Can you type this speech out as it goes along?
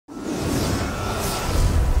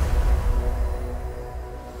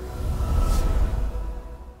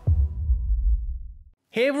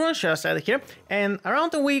Hey everyone, Shasta here, and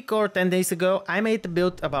around a week or 10 days ago I made a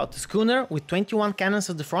build about the schooner with 21 cannons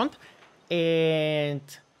at the front, and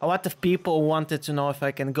a lot of people wanted to know if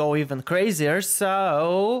I can go even crazier,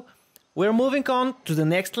 so we're moving on to the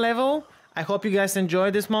next level. I hope you guys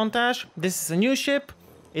enjoy this montage. This is a new ship,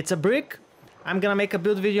 it's a brig. I'm gonna make a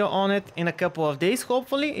build video on it in a couple of days,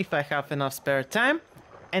 hopefully, if I have enough spare time.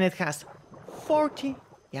 And it has 40,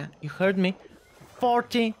 yeah, you heard me,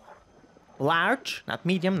 40 large, not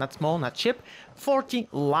medium, not small, not ship, 40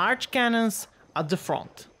 large cannons at the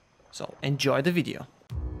front. So enjoy the video.